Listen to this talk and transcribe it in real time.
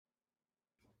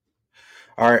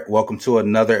All right, welcome to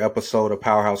another episode of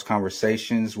Powerhouse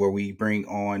Conversations, where we bring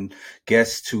on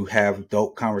guests to have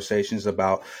dope conversations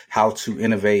about how to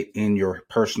innovate in your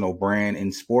personal brand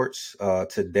in sports.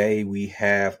 Today we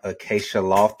have Acacia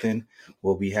Lofton.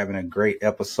 We'll be having a great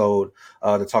episode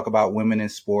to talk about women in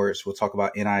sports. We'll talk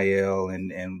about NIL,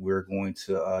 and we're going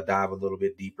to dive a little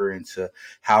bit deeper into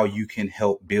how you can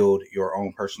help build your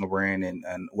own personal brand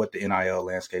and what the NIL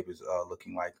landscape is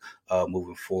looking like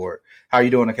moving forward. How are you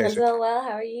doing, I'm Acacia? doing well.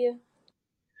 How are you?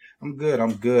 I'm good.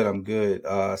 I'm good. I'm good.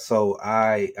 So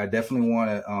I definitely want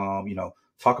to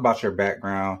talk about your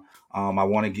background. I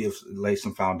want to give lay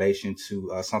some foundation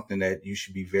to something that you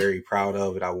should be very proud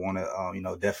of, and I want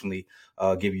to definitely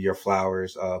give you your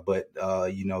flowers. But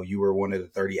you were one of the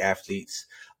 30 athletes,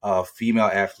 female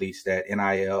athletes that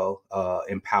NIL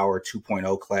Empower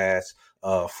 2.0 class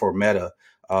for Meta.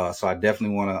 So I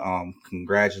definitely want to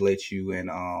congratulate you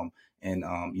and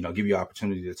give you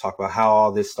opportunity to talk about how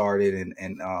all this started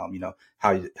and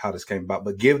how this came about.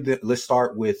 But let's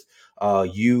start with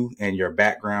you and your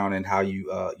background and how you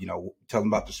tell them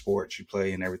about the sports you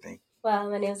play and everything.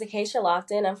 Well, my name is Acacia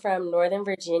Lofton. I'm from Northern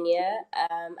Virginia.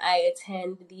 I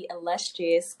attend the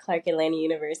illustrious Clark Atlanta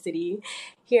University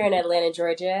here in Atlanta,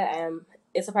 Georgia.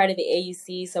 It's a part of the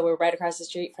AUC, so we're right across the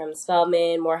street from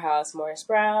Spelman, Morehouse, Morris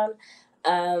Brown.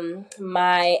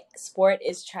 My sport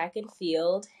is track and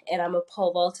field, and I'm a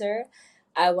pole vaulter.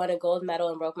 I won a gold medal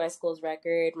and broke my school's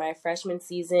record my freshman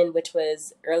season, which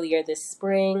was earlier this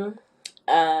spring.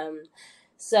 Um,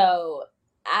 so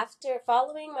after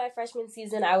following my freshman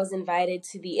season, I was invited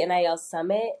to the NIL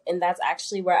Summit, and that's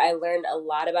actually where I learned a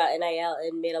lot about NIL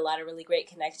and made a lot of really great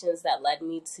connections that led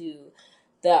me to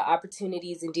the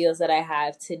opportunities and deals that I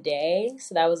have today.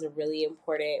 So that was a really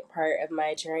important part of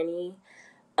my journey.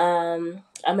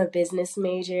 I'm a business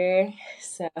major,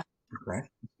 so Okay,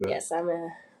 good. yes, I'm a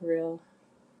real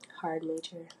hard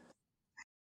major.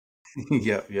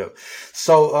 Yep, yep.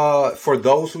 So, for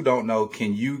those who don't know,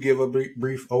 can you give a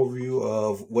brief overview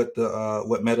of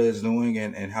what Meta is doing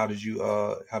and how did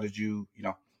you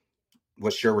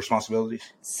what's your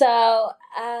responsibilities? So,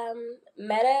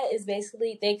 Meta is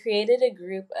basically they created a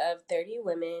group of 30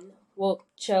 women. Well,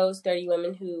 chose 30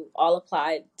 women who all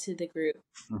applied to the group.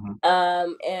 Hmm.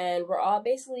 And we're all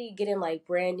basically getting like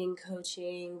branding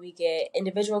coaching. We get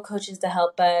individual coaches to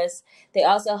help us. They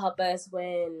also help us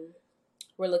when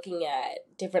we're looking at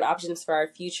different options for our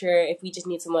future. If we just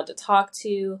need someone to talk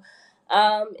to,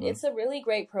 it's a really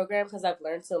great program because I've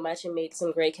learned so much and made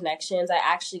some great connections. I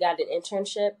actually got an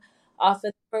internship off of the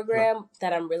Okay. program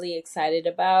that I'm really excited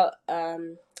about.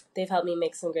 They've helped me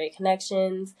make some great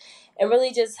connections and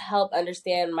really just help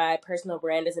understand my personal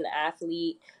brand as an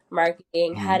athlete,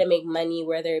 marketing, how Hmm. to make money,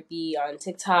 whether it be on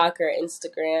TikTok or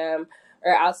Instagram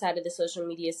or outside of the social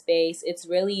media space. It's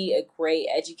really a great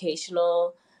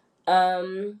educational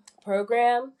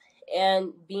program.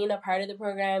 And being a part of the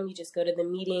program, you just go to the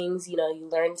meetings, you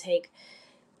learn, I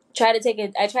try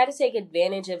to take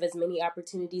advantage of as many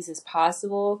opportunities as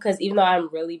possible because even though I'm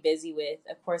really busy with,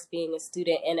 of course, being a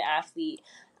student and an athlete,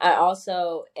 I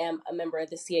also am a member of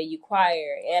the CAU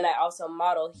choir and I also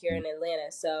model here in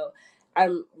Atlanta. So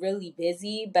I'm really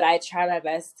busy, but I try my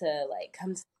best to like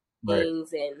come to Right.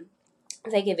 things and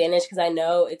take advantage because I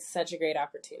know it's such a great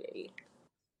opportunity.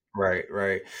 Right,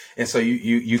 right. And so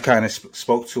you kind of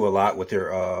spoke to a lot with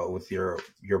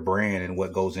your brand and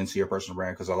what goes into your personal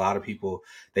brand, because a lot of people,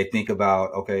 they think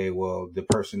about, okay, well, the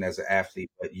person as an athlete,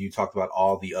 but you talked about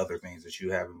all the other things that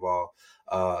you have involved.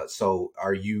 So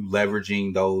are you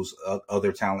leveraging those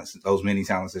other talents, those many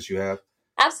talents that you have?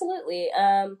 Absolutely.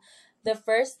 The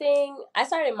first thing I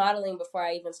started modeling before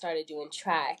I even started doing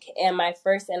track, and my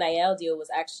first NIL deal was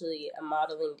actually a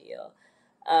modeling deal.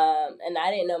 And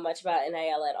I didn't know much about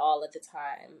NIL at all at the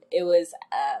time. It was,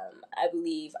 I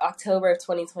believe, October of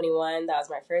 2021. That was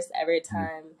my first ever Mhm.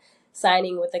 time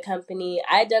signing with the company.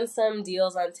 I had done some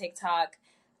deals on TikTok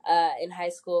in high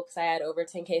school because I had over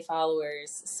 10K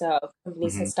followers. So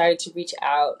companies had Mhm. started to reach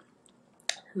out.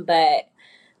 But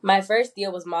my first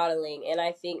deal was modeling, and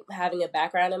I think having a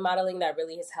background in modeling that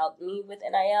really has helped me with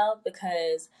NIL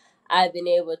because I've been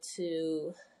able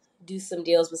to do some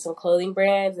deals with some clothing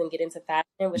brands and get into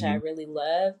fashion, which I Mhm. really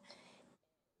love.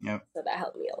 Yep. So that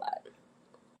helped me a lot.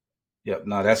 Yep.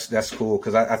 No, that's cool,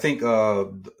 because I think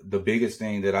the biggest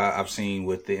thing that I've seen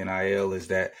with the NIL is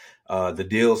that the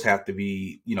deals have to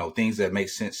be, things that make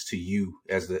sense to you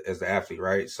as the athlete,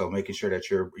 right? So making sure that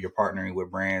you're partnering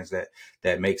with brands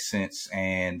that make sense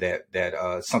and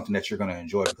that something that you're going to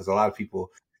enjoy, because a lot of people,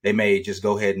 they may just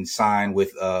go ahead and sign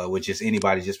with just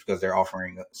anybody just because they're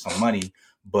offering some money.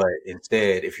 But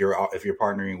instead, if you're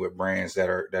partnering with brands that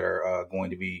are going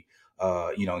to be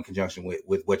in conjunction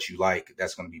with what you like,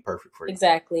 that's going to be perfect for you.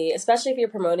 Exactly, especially if you're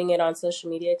promoting it on social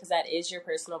media, because that is your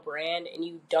personal brand, and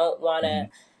you don't want to Hmm.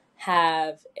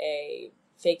 have a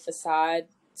fake facade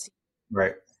to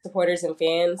Right, supporters and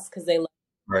fans, because they love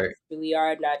right. who we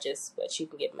are, not just what you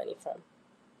can get money from.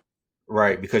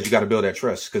 Right, because you got to build that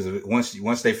trust. Because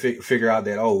once they figure out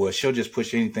that, oh well, she'll just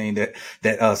push anything that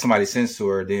somebody sends to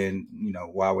her, then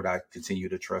why would I continue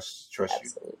to trust you?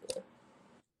 Absolutely.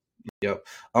 Yep.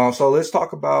 So let's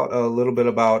talk about a little bit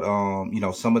about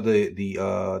some of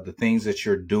the things that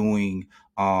you're doing.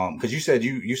 Because you said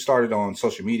you started on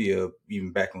social media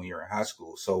even back when you were in high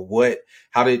school. So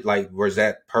how did was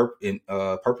that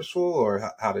purposeful,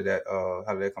 or how did that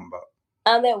come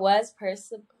about? It was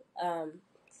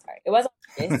sorry, it was on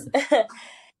purpose.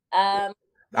 um,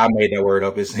 I made that word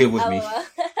up. It was me. LOL.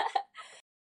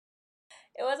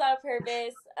 It was on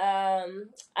purpose.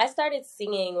 I started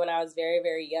singing when I was very,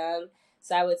 very young.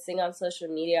 So I would sing on social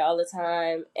media all the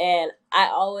time. And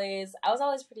I was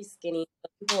always pretty skinny.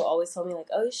 People always told me, like,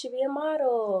 oh, you should be a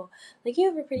model. Like, you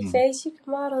have a pretty Mhm. face. You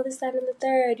can model this, that, and the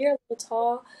third. You're a little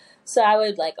tall. So I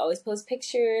would, like, always post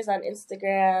pictures on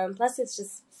Instagram. Plus, it's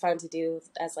just fun to do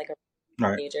as, like, a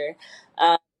Right, teenager.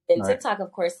 Um, and right. TikTok,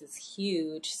 of course, is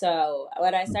huge. So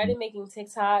when I Hmm. started making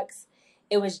TikToks,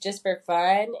 it was just for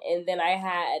fun. And then I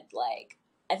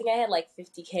think I had like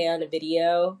 50K on a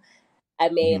video I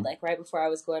made Hmm. like right before I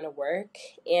was going to work.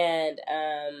 And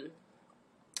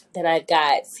then I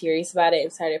got serious about it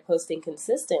and started posting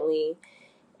consistently.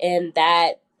 And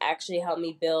that actually helped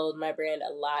me build my brand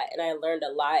a lot. And I learned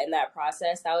a lot in that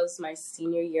process. That was my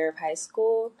senior year of high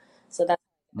school. So that's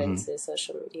how I got Hmm. into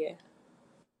social media.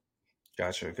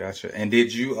 Gotcha, gotcha. And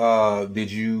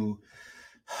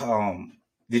um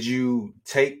did you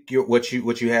take what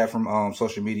you had from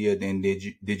social media, then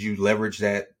did you leverage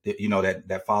that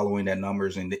following, that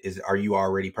numbers, and are you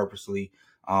already purposely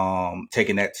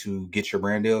taking that to get your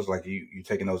brand deals, like you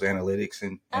taking those analytics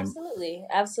and Absolutely.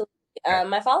 Absolutely. okay.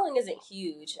 My following isn't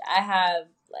huge. I have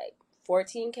like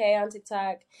 14K on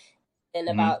TikTok and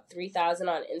Hmm. about 3,000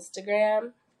 on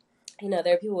Instagram.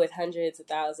 There are people with hundreds of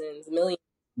thousands, millions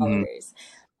of Hmm. followers.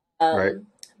 Right. Um,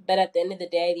 but at the end of the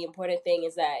day, the important thing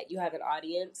is that you have an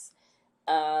audience,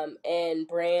 and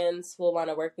brands will want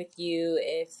to work with you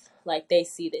if like they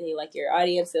see that they like your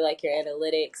audience, they like your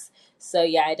analytics. So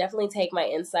yeah, I definitely take my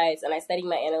insights and I study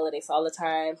my analytics all the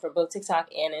time for both TikTok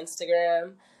and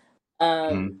Instagram. Hmm.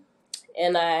 Um,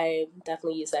 and I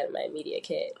definitely use that in my media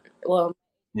kit. Well, it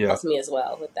Yeah. helps me as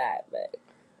well with that, but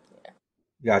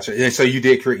Gotcha. And so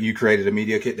you created a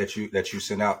media kit that you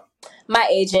sent out. my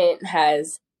agent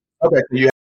has. Okay. So you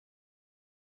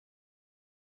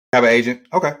have an agent.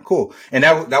 Okay, cool. And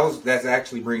that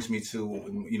actually brings me to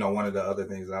one of the other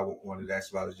things that wanted to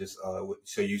ask about is just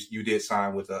so you did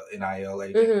sign with a NIL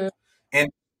agent, Mhm.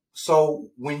 and so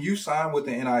when you sign with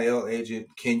the NIL agent,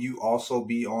 can you also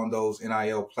be on those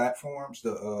NIL platforms,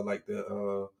 the like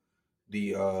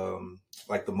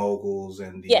the moguls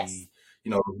and the Yes,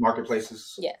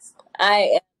 marketplaces? yes. I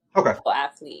am Okay, an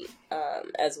athlete,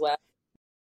 as well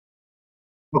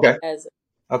okay, as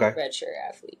okay. a redshirt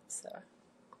athlete. So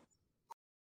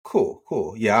Cool,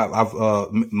 cool. Yeah, I've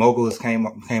Mogul has came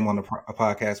on the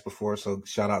podcast before, so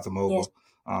shout out to yes, Mogul.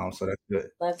 So that's good.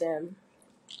 love them.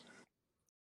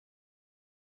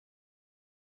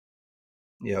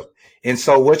 Yep. And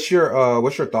so what's your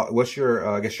thought, what's your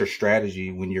I guess your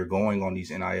strategy when you're going on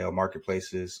these NIL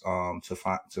marketplaces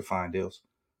to find deals?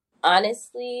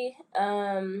 Honestly,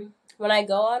 when I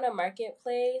go on a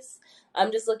marketplace,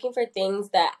 I'm just looking for things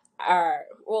that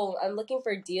I'm looking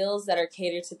for deals that are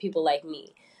catered to people like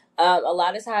me. A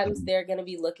lot of times they're going to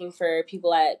be looking for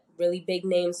people at really big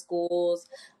name schools,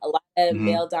 a lot of Mm-hmm.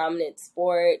 male dominant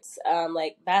sports,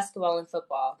 like basketball and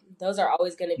football. Those are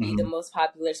always going to be the Hmm. most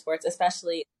popular sports,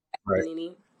 especially in the Right.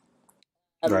 community.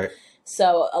 Um, Right.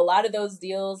 so a lot of those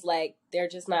deals, like, they're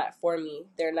just not for me.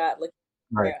 They're not looking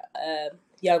for Right. a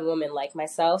young woman like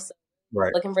myself. So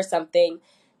Right. looking for something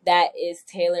that is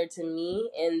tailored to me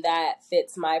and that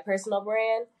fits my personal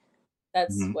brand.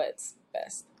 That's Hmm. what's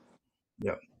best.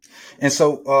 Yep. And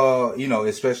so,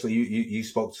 especially you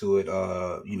spoke to it,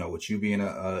 with you being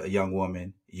a young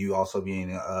woman, you also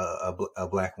being a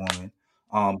black woman.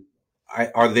 Um,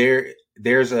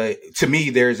 to me,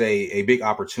 there's a big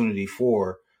opportunity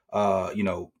for,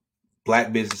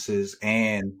 black businesses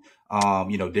and,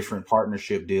 different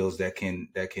partnership deals that can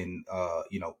uh,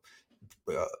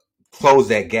 close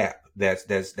that gap that's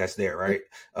there, right?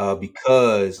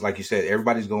 Because like you said,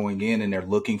 everybody's going in and they're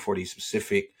looking for these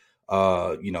specific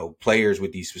players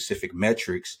with these specific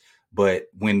metrics, but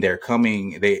when they're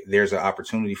coming, there's an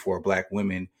opportunity for Black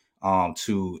women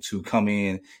to come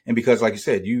in, and because like you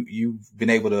said, you've been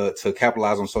able to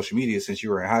capitalize on social media since you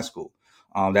were in high school.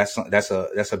 That's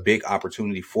a big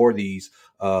opportunity for these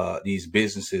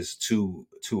businesses to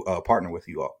partner with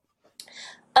you all.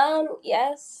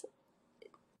 Yes.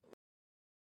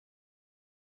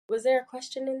 Was there a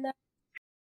question in that?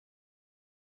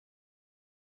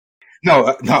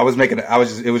 No, I was making.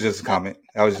 It was just a comment.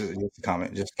 I was just a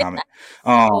comment. Just a comment.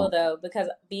 Cool Um, though, because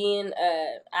being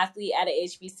a athlete at a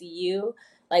HBCU,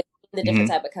 like the different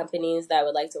mhm. type of companies that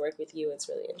would like to work with you, it's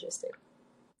really interesting.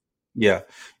 Yeah,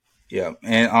 yeah.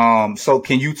 And so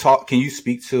can you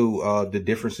speak to the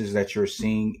differences that you're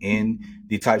seeing in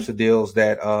the types of deals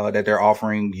that they're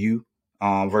offering you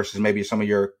versus maybe some of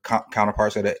your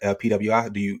counterparts at PWI?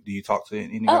 Do you talk to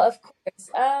any of Oh, them? of course.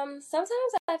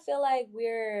 Sometimes I feel like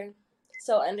we're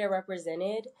so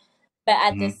underrepresented, but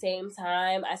at the Hmm. same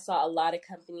time, I saw a lot of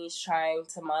companies trying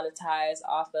to monetize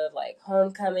off of like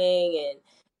homecoming and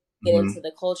get into Hmm.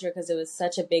 the culture because it was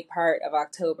such a big part of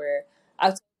October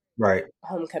Right,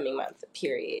 homecoming month,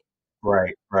 period.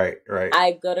 right, right, right,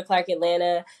 I go to Clark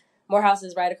Atlanta. Morehouse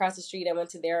is right across the street. I went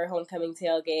to their homecoming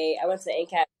tailgate. I went to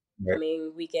NCAT right,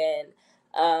 homecoming weekend.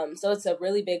 So it's a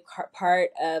really big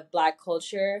part of Black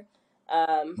culture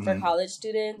for hmm, college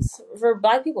students, for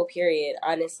Black people, period,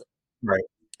 honestly. right,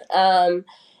 Um,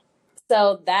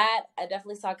 so that I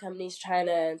definitely saw companies trying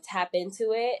to tap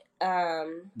into it.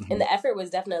 And hmm, the effort was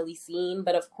definitely seen.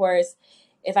 But of course,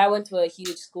 if I went to a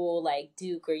huge school like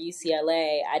Duke or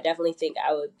UCLA, I definitely think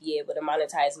I would be able to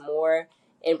monetize more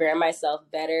and brand myself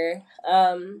better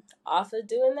off of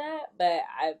doing that. But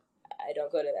I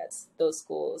don't go to those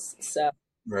schools, so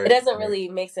it right, doesn't right, really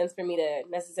make sense for me to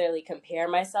necessarily compare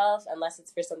myself unless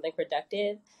it's for something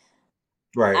productive.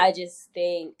 right, I just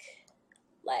think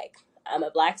like I'm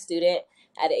a Black student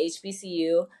at a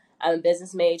HBCU. I'm a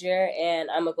business major and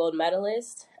I'm a gold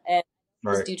medalist. And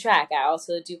I just right, do track. I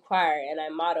also do choir and I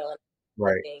model and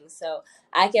right. things. So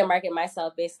I can market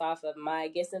myself based off of my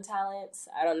gifts and talents.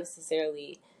 I don't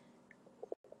necessarily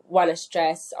want to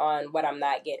stress on what I'm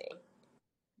not getting.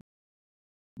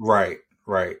 Right,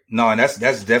 right. No, and that's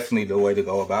definitely the way to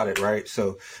go about it, right?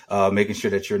 So, making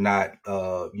sure that you're not,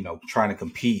 trying to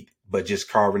compete, but just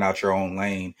carving out your own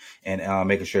lane and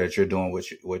making sure that you're doing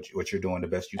what you're doing the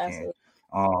best you can. Absolutely.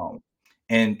 Um,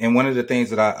 and one of the things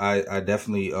that I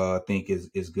definitely think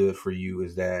is good for you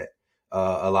is that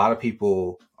a lot of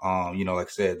people, like I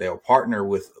said, they'll partner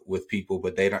with people,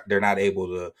 but they're not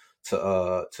able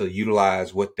to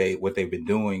utilize what they've been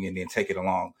doing and then take it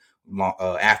along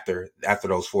after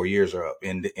those 4 years are up,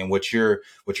 and what you're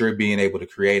being able to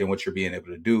create and what you're being able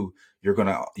to do, you're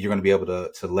gonna be able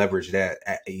to leverage that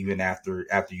even after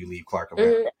you leave Clark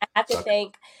Atlanta. I have to So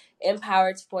thank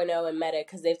Empower 2.0 and Meta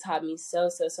because they've taught me so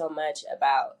much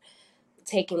about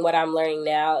taking what I'm learning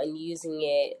now and using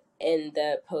it in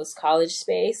the post college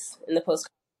space, in the post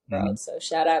college mhm. world. So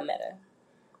shout out Meta.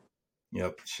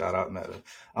 Yep, shout out Meta.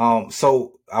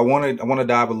 So I want to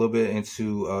dive a little bit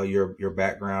into your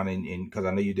background and because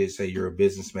I know you did say you're a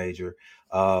business major.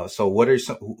 So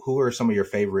who are some of your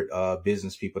favorite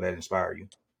business people that inspire you?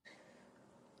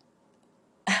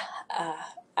 uh,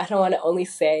 I don't want to only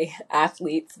say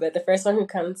athletes, but the first one who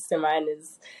comes to mind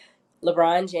is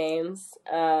LeBron James.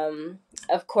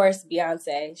 Of course,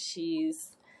 Beyonce.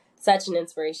 She's such an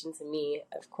inspiration to me,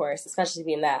 of course, especially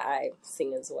being that I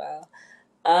sing as well.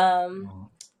 Um, Mhm.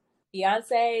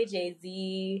 Beyonce, Jay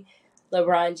Z,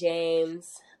 LeBron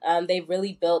James. They've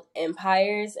really built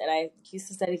empires, and I used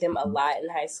to study them a lot in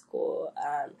high school.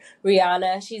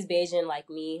 Rihanna, she's Bayesian like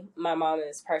me. My mom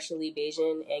is partially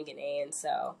Bayesian and Ghanaian,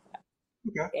 so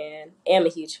Okay. and am a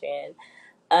huge fan.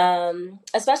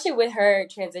 Especially with her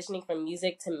transitioning from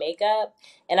music to makeup,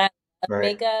 and I love Right.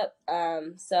 makeup.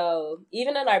 So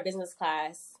even in our business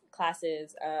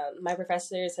classes, my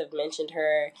professors have mentioned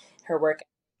her work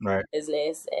Right. in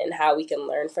business and how we can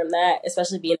learn from that,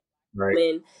 especially being a Right.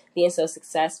 woman, being so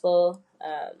successful.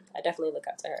 I definitely look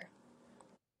up to her.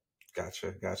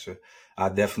 Gotcha, gotcha. I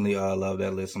definitely love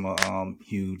that list. I'm a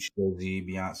huge Jay-Z,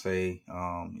 Beyonce,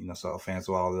 so fans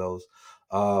of all of those.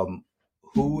 Um,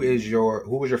 who was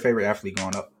your favorite athlete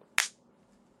growing up?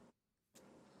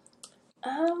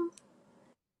 Um,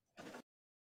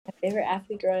 my favorite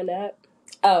athlete growing up.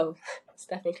 Oh,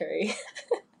 Stephen Curry.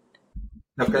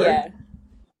 Steph Curry. Yeah.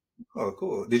 Oh,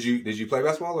 cool. Did you play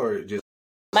basketball or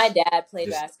My dad played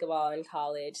just basketball in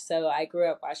college, so I grew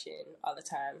up watching all the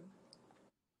time.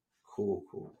 cool,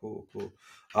 cool, cool, cool.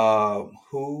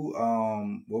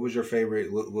 What was your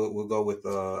favorite? We'll go with.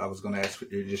 I was going to ask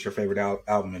just your favorite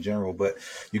album in general, but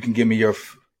you can give me your.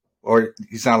 or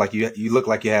you sound like you look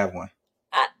like you have one.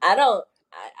 I don't.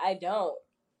 I don't.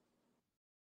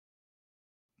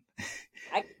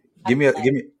 I Give me a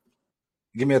give me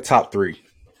give me a top three.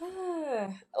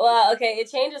 well, okay, it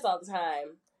changes all the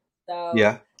time. So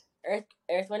Yeah.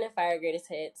 Earth, Wind, and Fire greatest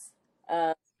hits.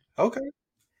 Um, Okay.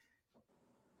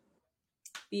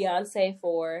 Beyonce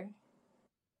 4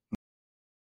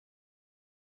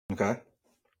 Okay.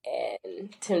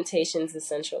 and Temptations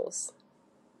Essentials.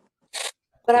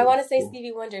 But I Cool. want to say Cool.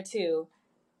 Stevie Wonder too.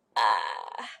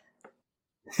 Ah,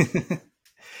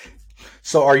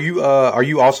 So are you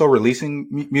also releasing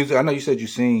music? I know you said you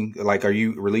sing. Like, are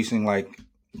you releasing like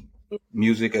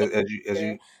music as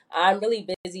you? I'm really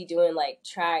busy doing like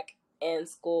track and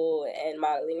school and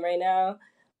modeling right now.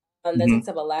 That takes Mhm.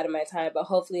 up a lot of my time, but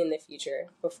hopefully in the future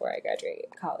before I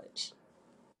graduate college.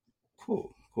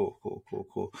 Cool, cool, cool, cool,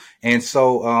 cool. And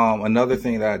so, another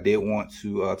thing that I did want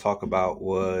to talk about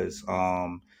was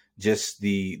just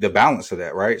the balance of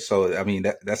that, right? So, I mean,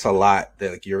 that's a lot.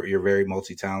 That like, you're very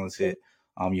multi talented.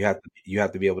 You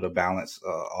have to be able to balance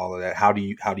all of that. How do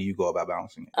you go about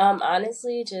balancing it?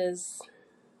 Honestly, just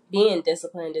being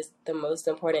disciplined is the most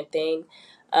important thing,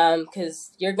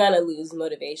 because you're gonna lose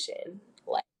motivation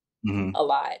like Hmm. a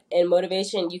lot, and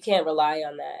motivation you can't rely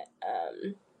on that.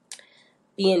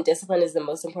 Being disciplined is the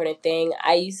most important thing.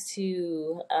 I used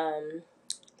to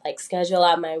like schedule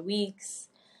out my weeks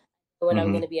when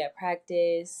I'm going Hmm. to be at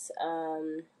practice.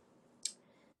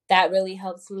 That really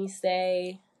helps me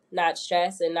stay not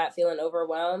stressed and not feeling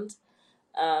overwhelmed.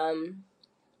 Um,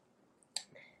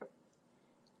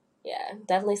 yeah,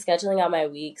 definitely scheduling out my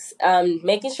weeks.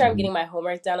 Making sure I'm Hmm. getting my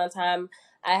homework done on time.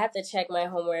 I have to check my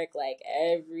homework like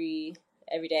every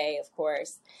day, of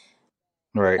course.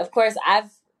 Right, Of course,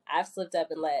 I've slipped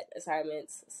up and let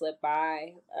assignments slip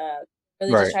by.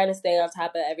 Really, just right. trying to stay on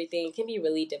top of everything can be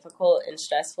really difficult and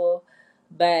stressful,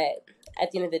 but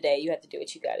at the end of the day, you have to do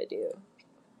what you got to do.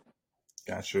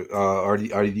 Gotcha. Are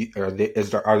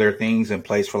there things in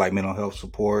place for like mental health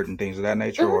support and things of that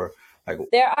nature, Hmm. or like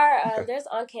okay? There's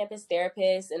on campus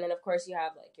therapists, and then of course you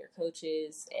have like your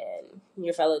coaches and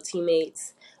your fellow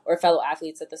teammates or fellow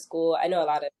athletes at the school. I know a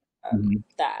lot of Hmm.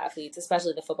 the athletes,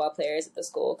 especially the football players at the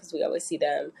school, because we always see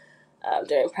them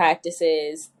during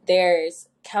practices. There's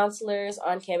counselors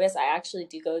on campus. I actually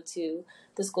do go to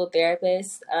the school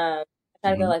therapist. I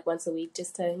try to go Hmm. like once a week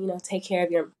just to take care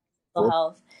of your mental Cool.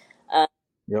 health,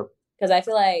 Yep. because I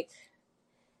feel like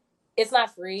it's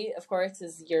not free, of course,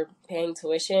 because you're paying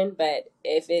tuition. But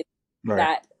if it's Right.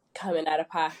 not coming out of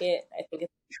pocket, I think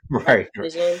it's a smart Right.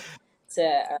 decision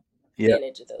to Yeah.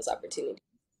 advantage of those opportunities.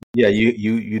 Yeah,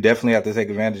 you definitely have to take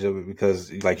advantage of it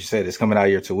because, like you said, it's coming out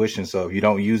of your tuition. So if you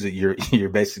don't use it, you're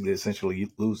basically essentially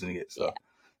losing it. Yeah. So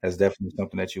that's definitely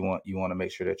something that you want to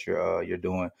make sure that you're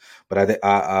doing. But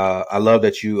I love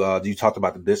that you talked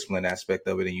about the discipline aspect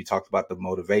of it, and you talked about the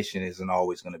motivation isn't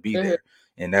always going to be Hmm. there,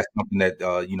 and that's something that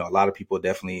a lot of people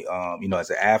definitely as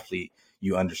an athlete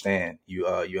you understand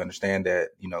that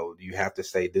you have to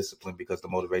stay disciplined because the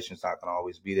motivation is not going to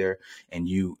always be there, and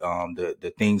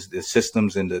the things, the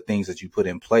systems and the things that you put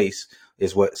in place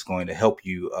is what's going to help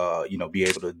you be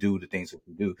able to do the things that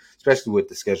you do, especially with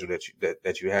the schedule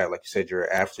that you have. Like you said, you're an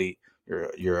athlete,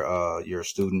 you're a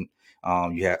student.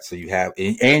 You have,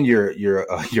 and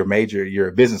your major, you're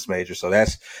a business major. So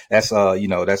that's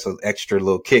an extra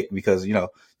little kick because,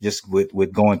 just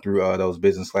with going through those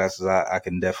business classes, I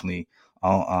can definitely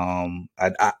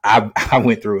I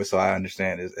went through it, so I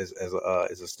understand as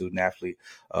a student athlete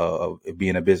of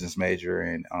being a business major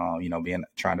and being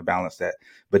trying to balance that.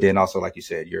 But then also, like you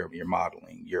said, you're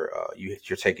modeling, you're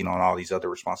taking on all these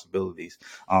other responsibilities.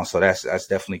 So that's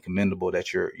definitely commendable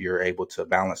that you're able to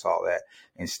balance all that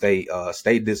and stay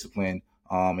disciplined.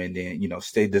 And then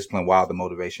stay disciplined while the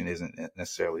motivation isn't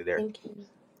necessarily there. Thank you.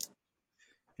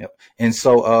 Yep. And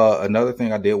so another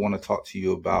thing I did want to talk to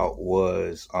you about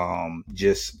was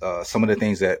just some of the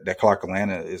things that Clark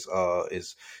Atlanta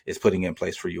is putting in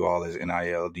place for you all as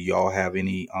NIL. Do y'all have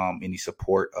any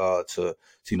support to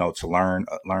learn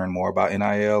more about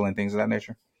NIL and things of that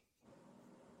nature?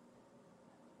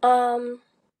 Um,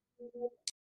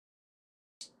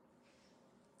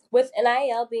 with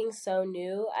NIL being so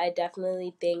new, I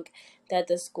definitely think that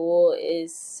the school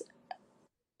is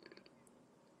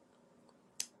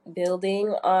building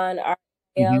on our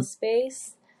NIL Hmm.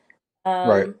 space.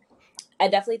 Right. Um, I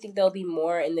definitely think there'll be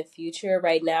more in the future.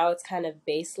 Right now, it's kind of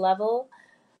base level,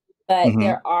 but Hmm.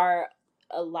 there are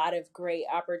a lot of great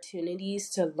opportunities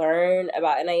to learn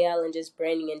about NIL and just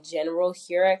branding in general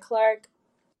here at Clark.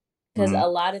 Because Hmm. a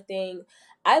lot of things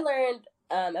I learned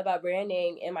about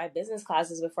branding in my business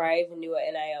classes before I even knew what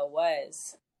NIL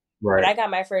was. When I Right. got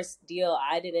my first deal,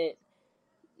 I didn't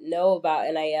know about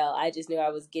NIL. I just knew I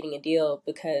was getting a deal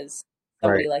because Right.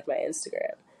 somebody liked my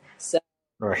Instagram. So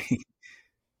Right.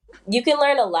 you can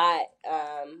learn a lot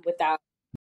without.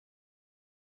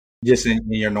 Just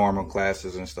in your normal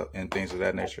classes and stuff and things of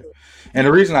that nature. And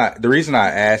the reason I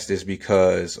asked is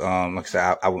because like I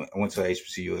said, I went to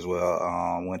HBCU as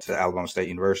well. Went to Alabama State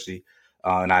University,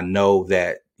 and I know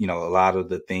that a lot of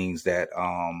the things that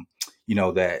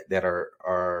that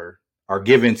are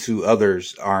given to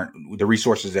others aren't the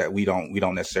resources that we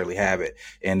don't necessarily have it,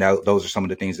 and those are some of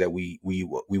the things that we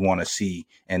want to see,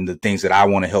 and the things that I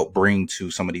want to help bring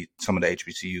to some of the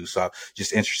HBCUs. So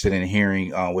just interested in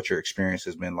hearing what your experience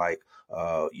has been like,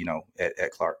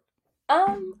 at Clark.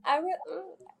 I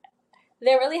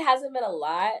there really hasn't been a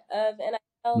lot of NIL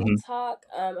Hmm. talk.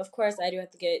 Of course, I do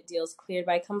have to get deals cleared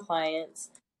by compliance.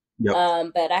 Yep.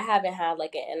 But I haven't had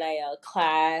like an NIL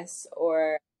class,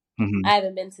 or Hmm. I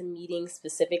haven't been to meetings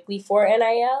specifically for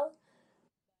NIL.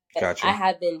 But I Gotcha.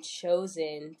 have been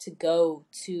chosen to go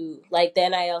to like the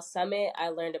NIL summit. I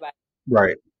learned about,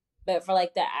 Right. but for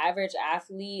like the average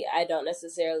athlete, I don't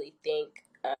necessarily think.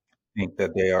 Think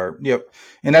that they are. Yep.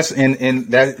 And that's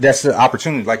the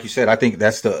opportunity, like you said. I think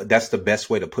that's the best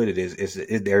way to put it is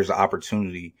there's an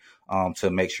opportunity to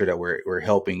make sure that we're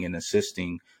helping and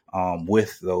assisting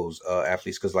with those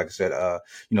athletes, because like I said,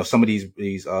 some of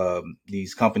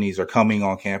these companies are coming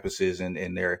on campuses,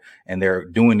 and they're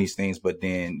doing these things, but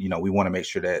then we want to make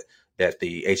sure that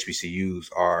the HBCUs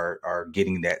are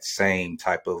getting that same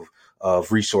type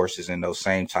of resources and those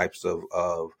same types of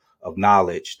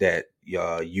knowledge that you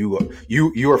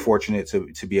are fortunate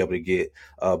to be able to get,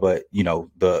 but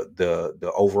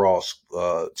the overall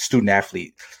student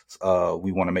athlete,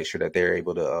 we want to make sure that they're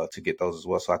able to get those as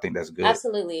well. So I think that's good.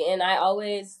 Absolutely. And I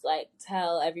always like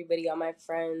tell everybody, all my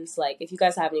friends, like if you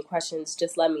guys have any questions,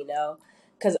 just let me know,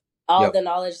 because all Yep. the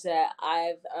knowledge that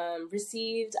I've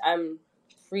received, I'm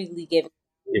freely giving.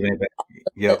 Even if, But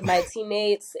yep. my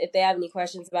teammates, if they have any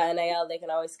questions about NIL, they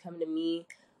can always come to me.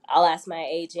 I'll ask my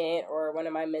agent or one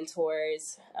of my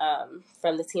mentors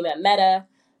from the team at Meta,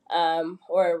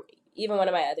 or even one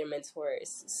of my other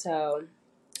mentors. So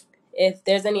if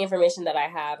there's any information that I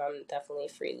have, I'm definitely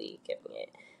freely giving it.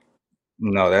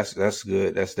 No, that's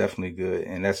good. That's definitely good,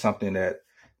 and that's something that.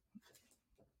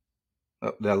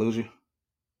 Did I lose you?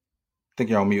 I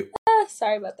think you're on mute.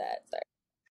 Sorry about that. Sorry.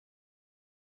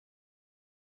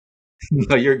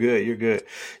 No, you're good. You're good.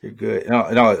 You're good. No,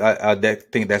 no, I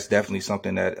think that's definitely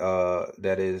something that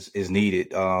is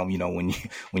needed. When you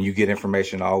when you get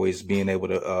information, always being able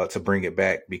to bring it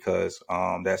back, because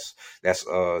that's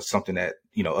something that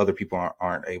other people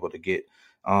aren't able to get.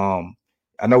 Um,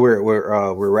 I know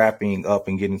we're wrapping up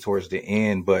and getting towards the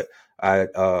end, but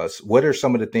what are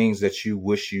some of the things that you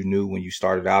wish you knew when you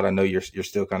started out? I know you're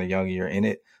still kind of young and you're in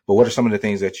it, but what are some of the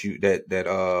things that you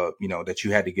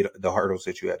had to get, the hurdles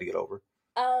that you had to get over?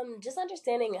 Just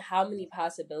understanding how many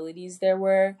possibilities there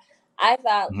were. I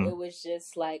thought Hmm. it was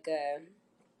just like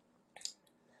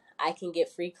I can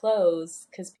get free clothes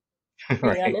because people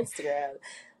me on Right. Instagram,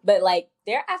 but like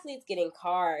there are athletes getting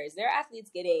cars, there are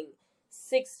athletes getting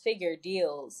six-figure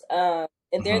deals, and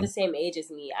they're the Hmm. same age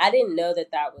as me. I didn't know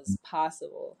that that was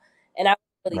possible, and I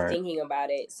was really Right. thinking about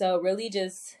it. So really,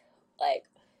 just like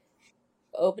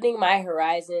opening my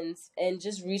horizons and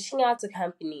just reaching out to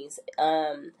companies.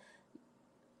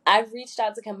 I've reached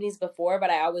out to companies before, but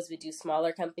I always would do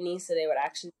smaller companies so they would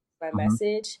actually see my Hmm.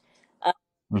 message. Um,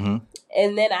 Hmm.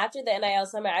 and then after the NIL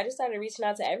summit, I just started reaching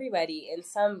out to everybody, and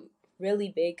some really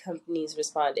big companies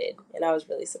responded, and I was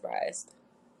really surprised.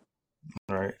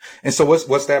 Right. And so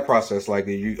what's that process like?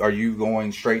 Are you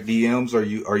going straight DMs?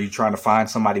 Are you trying to find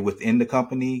somebody within the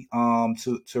company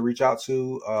to reach out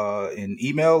to in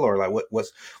email, or like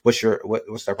what's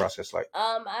that process like?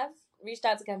 I've reached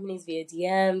out to companies via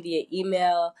DM, via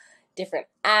email, different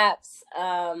apps.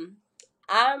 I'm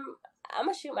I'm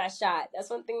gonna shoot my shot. That's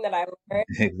one thing that I learned.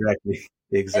 Exactly.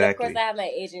 And of course, I Exactly. have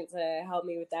my agent to help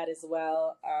me with that as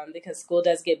well, because school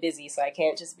does get busy, so I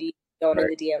can't just be going in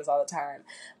Right. the DMs all the time.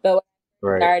 But when I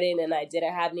Right. started and I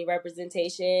didn't have any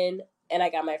representation, and I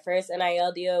got my first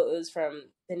NIL deal, it was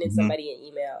from sending Hmm. somebody an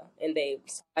email, and they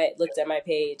saw it, looked at my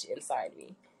page, and signed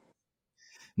me.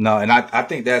 No, and I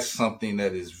think that's something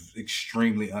that is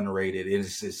extremely underrated.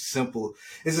 It's as simple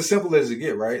as it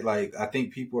get, right? Like, I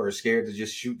think people are scared to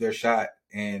just shoot their shot,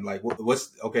 and like what's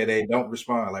okay, they don't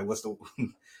respond. Like, what's the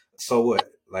so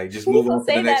what? Like, just move People on to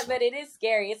the say next that, one. but it is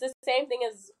scary. It's the same thing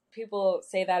as people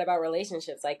say that about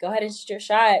relationships. Like, go ahead and shoot your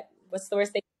shot. What's the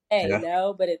worst they can say? Yeah.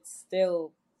 No, but it's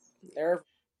still nerve.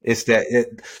 It's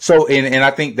that so and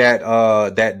I think that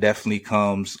that definitely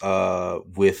comes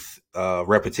with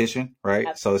repetition,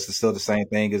 right? So it's still the same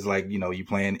thing as like, you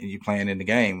playing in the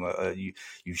game.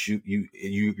 You shoot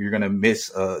you're gonna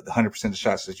miss 100% of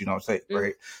shots that you don't take, Mm-hmm.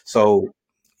 right? So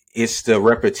it's the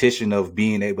repetition of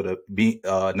being able to be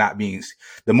not being,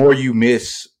 the more you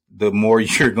miss, the more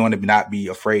you're going to not be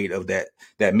afraid of that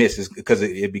miss, is because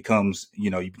it becomes,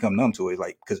 you become numb to it,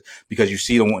 like because you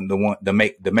see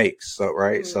the makes, so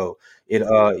right. Mm-hmm. So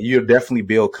it you definitely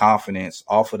build confidence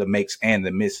off of the makes and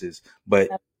the misses, but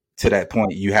to that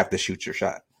point you have to shoot your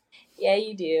shot. Yeah,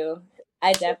 you do.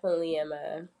 I definitely am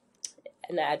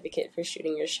an advocate for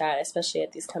shooting your shot, especially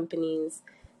at these companies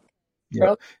Yep.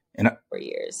 for And 4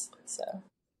 years. So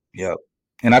Yep.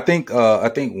 And I think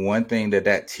one thing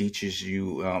that teaches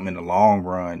you in the long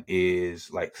run is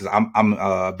like, because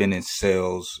I've been in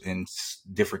sales in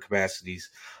different capacities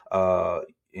uh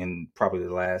in probably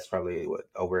the last, probably what,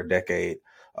 over a decade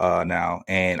now.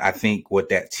 And I think what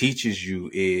that teaches you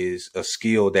is a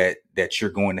skill that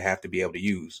you're going to have to be able to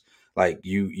use. Like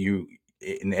you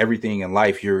in everything in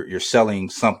life, you're selling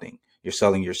something. You're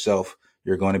selling yourself.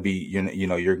 You're going to be,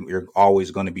 you're always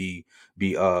going to be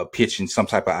pitching some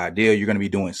type of idea. You're going to be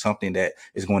doing something that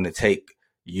is going to take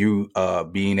you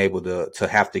being able to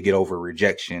have to get over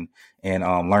rejection and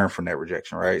learn from that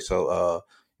rejection, right? So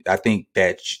I think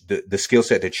that the skill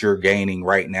set that you're gaining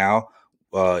right now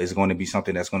is going to be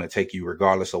something that's going to take you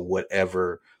regardless of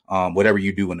whatever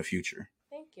you do in the future.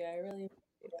 thank you. I really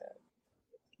appreciate that.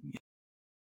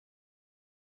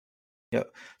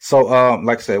 Yep. So,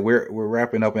 like I said, we're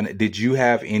wrapping up. And did you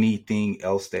have anything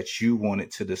else that you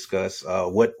wanted to discuss?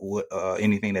 What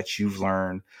anything that you've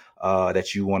learned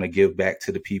that you want to give back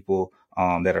to the people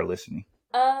that are listening?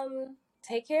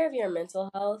 Take care of your mental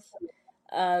health.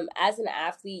 As an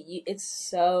athlete, it's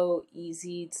so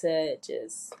easy to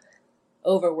just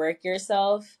overwork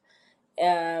yourself.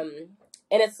 And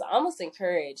it's almost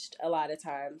encouraged a lot of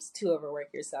times to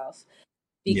overwork yourself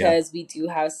Yeah. because we do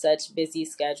have such busy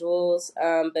schedules.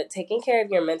 But taking care of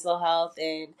your mental health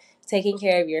and taking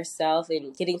care of yourself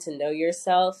and getting to know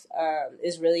yourself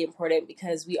is really important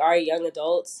because we are young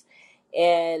adults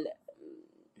and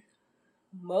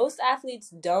most athletes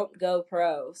don't go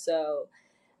pro. So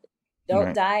don't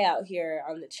Right. die out here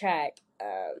on the track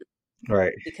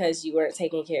Right. because you weren't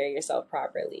taking care of yourself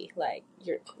properly. Like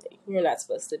you're not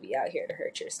supposed to be out here to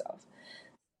hurt yourself.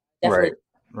 Definitely Right.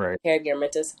 Right. take care of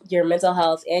your mental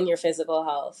health and your physical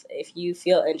health. If you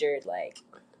feel injured, like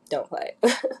don't play.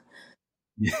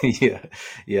 Yeah,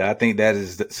 yeah. I think that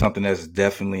is something that's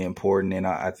definitely important, and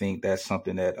I think that's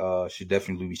something that should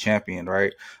definitely be championed.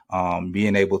 Right,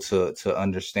 being able to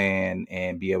understand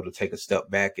and be able to take a step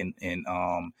back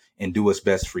and do what's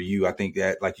best for you. I think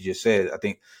that, like you just said, I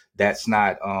think that's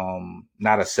not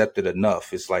accepted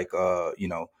enough. It's like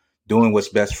doing what's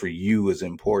best for you is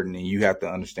important, and you have to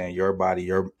understand your body,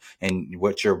 and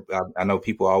what your. I know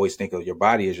people always think of your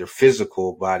body as your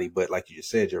physical body, but like you just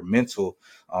said, your mental,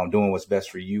 doing what's best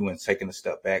for you and taking a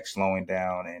step back, slowing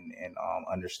down, and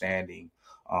understanding,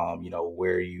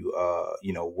 where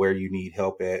you need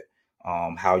help at,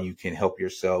 how you can help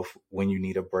yourself when you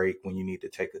need a break, when you need to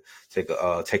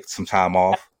take some time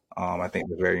off. I think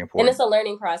that's very And it's important. a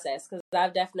learning process because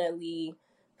I've definitely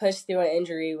pushed through an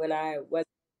injury when I wasn't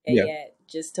okay Yeah. yet,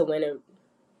 just to win it.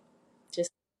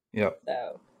 Just Yep.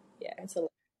 so, yeah, it's a.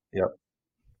 Yep.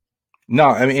 No,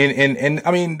 I mean, and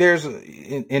I mean, there's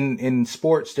in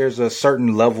sports, there's a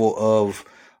certain level of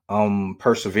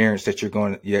perseverance that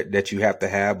that you have to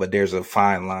have, but there's a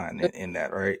fine line in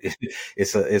that, right?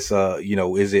 It's a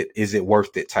is it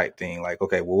worth it type thing. Like,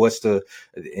 okay, well,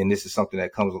 and this is something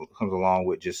that comes along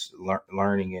with just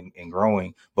learning and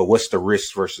growing, but what's the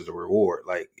risk versus the reward?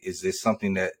 Like, is this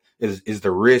something that is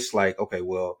the risk, like, okay,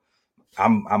 well,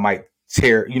 I might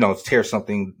tear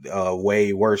something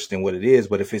way worse than what it is.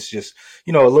 But if it's just,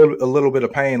 a little bit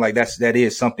of pain, like that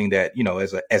is something that,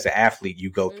 as an athlete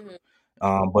you go through.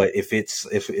 Mm-hmm. But if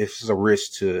it's a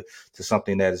risk to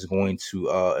something that is going to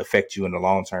affect you in the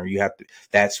long term, you have to.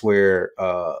 That's where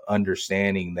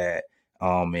understanding that,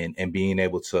 and being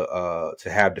able to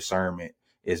have discernment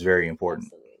is very important.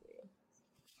 Absolutely.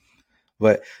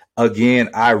 But again,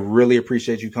 I really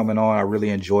appreciate you coming on. I really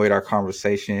enjoyed our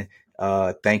conversation.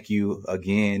 Thank you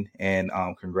again, and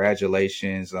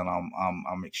congratulations. And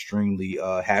I'm extremely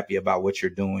happy about what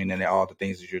you're doing and all the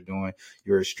things that you're doing.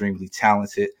 You're extremely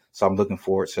talented, so I'm looking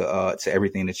forward to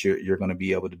everything that you're going to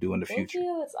be able to do in the Thank future.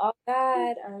 you. It's all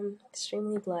God. I'm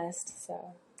extremely blessed.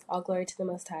 So, all glory to the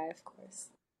Most High, of course.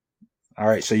 All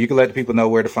right, so you can let the people know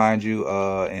where to find you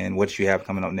and what you have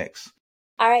coming up next.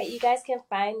 All right, you guys can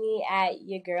find me at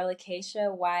your girl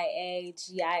Acacia, YAGIRLACACIA,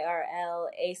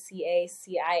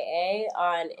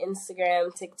 on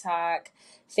Instagram, TikTok,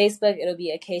 Facebook. It'll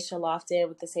be Acacia Lofton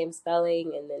with the same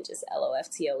spelling, and then just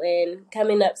LOFTON.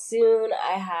 Coming up soon,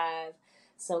 I have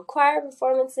some choir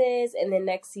performances, and then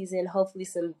next season, hopefully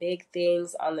some big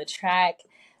things on the track.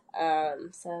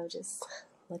 So just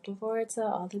looking forward to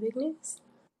all the big news.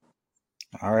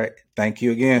 All right. Thank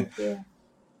you again. Thank you.